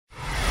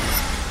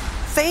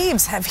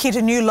Thieves have hit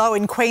a new low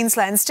in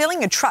Queensland,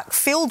 stealing a truck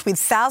filled with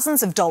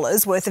thousands of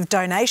dollars worth of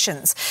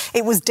donations.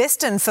 It was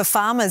destined for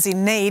farmers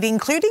in need,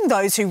 including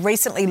those who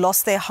recently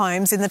lost their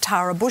homes in the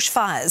Tara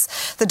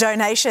bushfires. The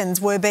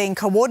donations were being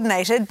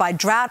coordinated by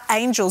Drought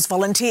Angel's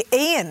volunteer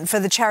Ian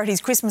for the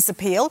charity's Christmas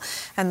appeal,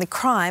 and the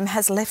crime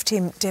has left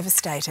him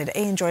devastated.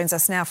 Ian joins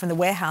us now from the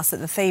warehouse that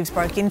the thieves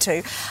broke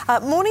into.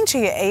 Morning to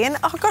you, Ian.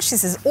 Oh gosh,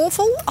 this is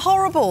awful,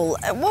 horrible.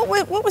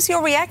 What was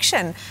your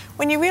reaction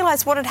when you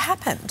realised what had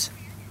happened?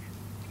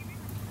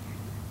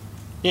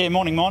 Yeah,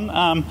 morning,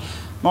 Mon.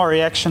 My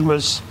reaction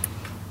was,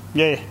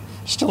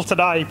 still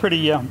today,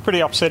 pretty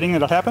upsetting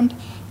that it happened.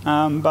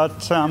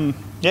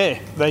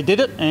 They did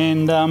it,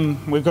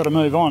 and we've got to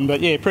move on.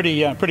 But yeah,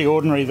 pretty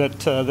ordinary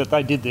that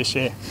they did this.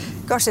 Yeah.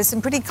 Gosh, there's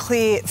some pretty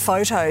clear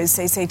photos,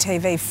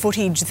 CCTV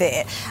footage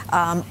there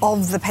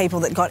of the people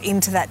that got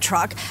into that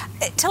truck.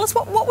 Tell us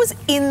what was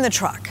in the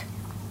truck.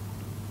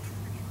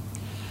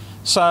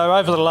 So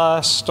over the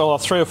last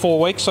 3 or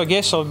 4 weeks, I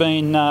guess, I've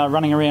been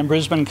running around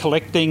Brisbane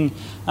collecting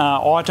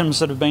items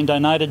that have been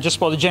donated just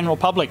by the general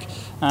public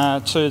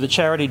to the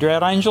charity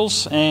Drought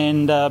Angels,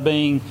 and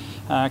being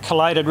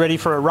collated ready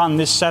for a run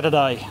this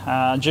Saturday,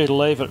 due to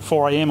leave at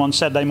 4 a.m. on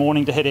Saturday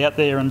morning to head out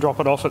there and drop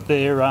it off at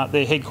their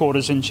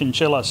headquarters in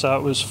Chinchilla. So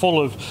it was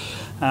full of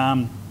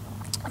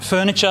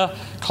furniture,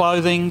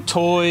 clothing,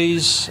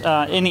 toys,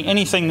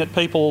 anything that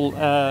people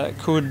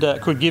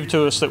could give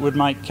to us that would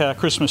make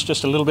Christmas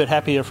just a little bit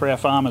happier for our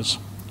farmers.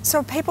 So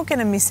are people going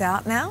to miss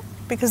out now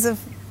because of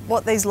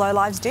what these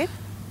lowlives did?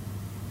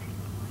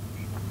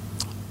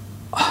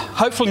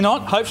 Hopefully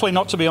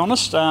not, to be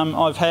honest.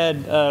 I've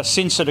had,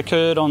 since it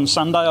occurred on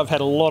Sunday, I've had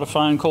a lot of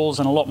phone calls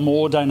and a lot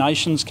more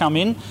donations come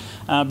in.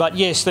 But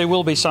yes, there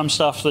will be some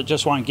stuff that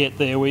just won't get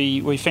there.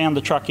 We found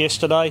the truck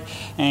yesterday,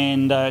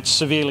 and it's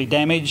severely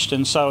damaged,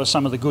 and so are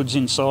some of the goods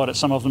inside it.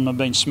 Some of them have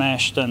been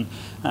smashed, and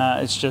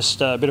it's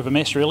just a bit of a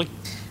mess, really.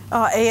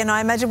 Oh, Ian,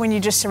 I imagine when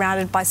you're just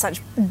surrounded by such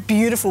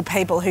beautiful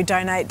people who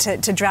donate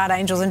to Drought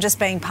Angels, and just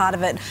being part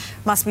of it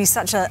must be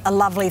such a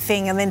lovely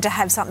thing. And then to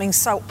have something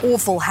so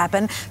awful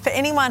happen. For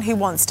anyone who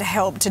wants to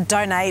help to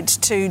donate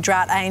to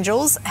Drought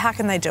Angels, how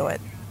can they do it?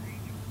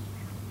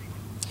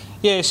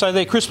 Yeah, so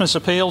their Christmas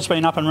appeal's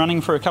been up and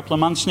running for a couple of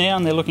months now,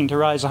 and they're looking to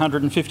raise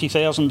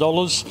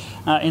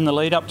 $150,000 in the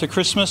lead up to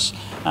Christmas.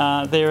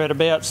 They're at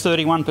about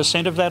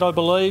 31% of that, I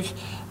believe.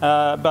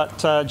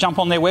 But jump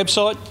on their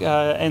website,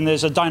 and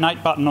there's a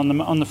donate button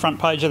on the front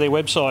page of their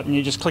website, and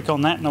you just click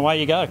on that, and away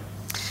you go.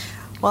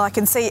 Well, I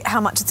can see how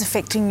much it's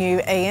affecting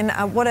you, Ian.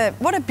 What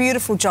a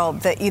beautiful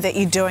job that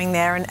you're doing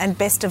there, and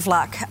best of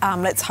luck.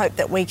 Let's hope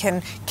that we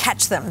can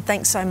catch them.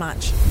 Thanks so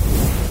much.